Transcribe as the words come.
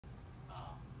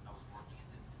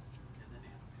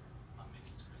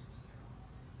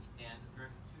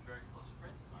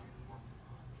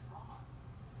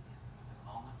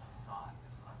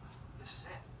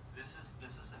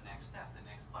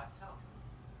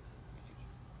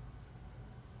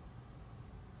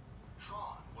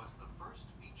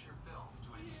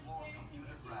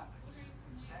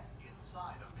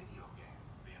inside a video game,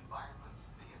 the environments,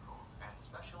 vehicles, and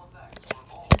special effects were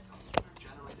all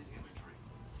computer-generated imagery.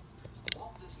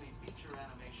 Walt Disney Feature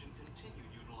Animation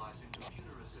continued utilizing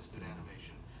computer-assisted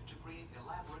animation to create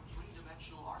elaborate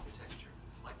three-dimensional architecture,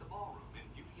 like the ballroom in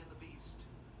Beauty and the Beast.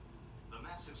 The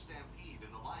massive stampede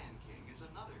in The Lion King is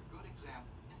another good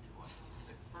example.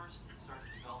 It first started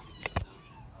developing this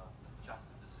notion of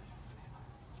juxtaposition for the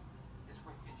audience. It's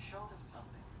where you can show them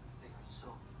something that you're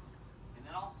so, and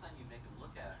then all of a sudden you make them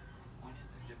look at it, point it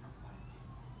in a different point of view,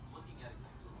 looking at it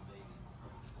like a little baby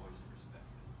from a toy's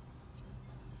perspective.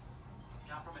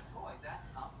 Now from a toy, that's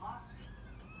a monster.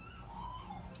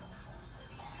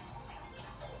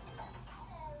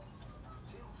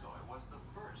 Tin Toy was the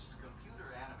first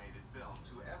computer-animated film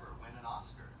to ever win an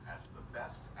Oscar as the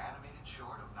Best Animated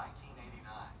Short of 1989.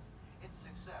 Its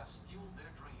success fueled their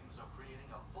dreams of creating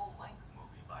a full-length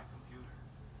movie by computer.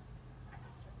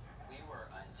 We were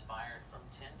inspired from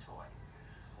Tin Toy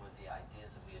with the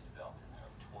ideas that we had developed in there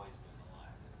of toys being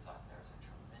alive, and thought there's a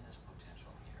tremendous potential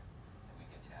here that we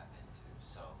could tap into.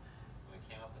 So we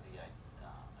came up with the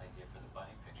idea for the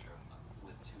bunny picture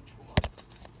with two toys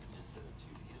instead of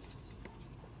two humans.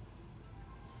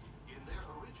 In their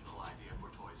original idea for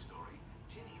Toy Story,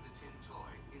 Tinny the Tin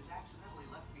Toy is accidentally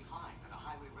left behind at a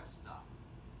highway rest stop.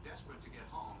 Desperate to get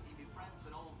home, he befriends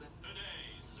an old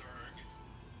Today, Zurg.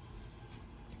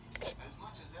 As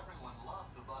much as everyone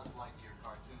loved the Buzz Lightyear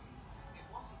cartoon, it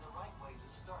wasn't the right way to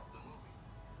start the movie.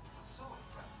 It was so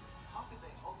impressive. How could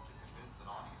they hope to convince an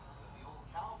audience that the old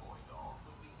cowboy doll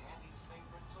could be Andy's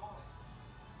favorite toy?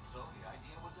 So the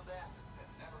idea was abandoned and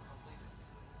never completed.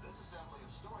 This assembly of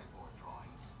storyboard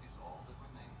drawings is all that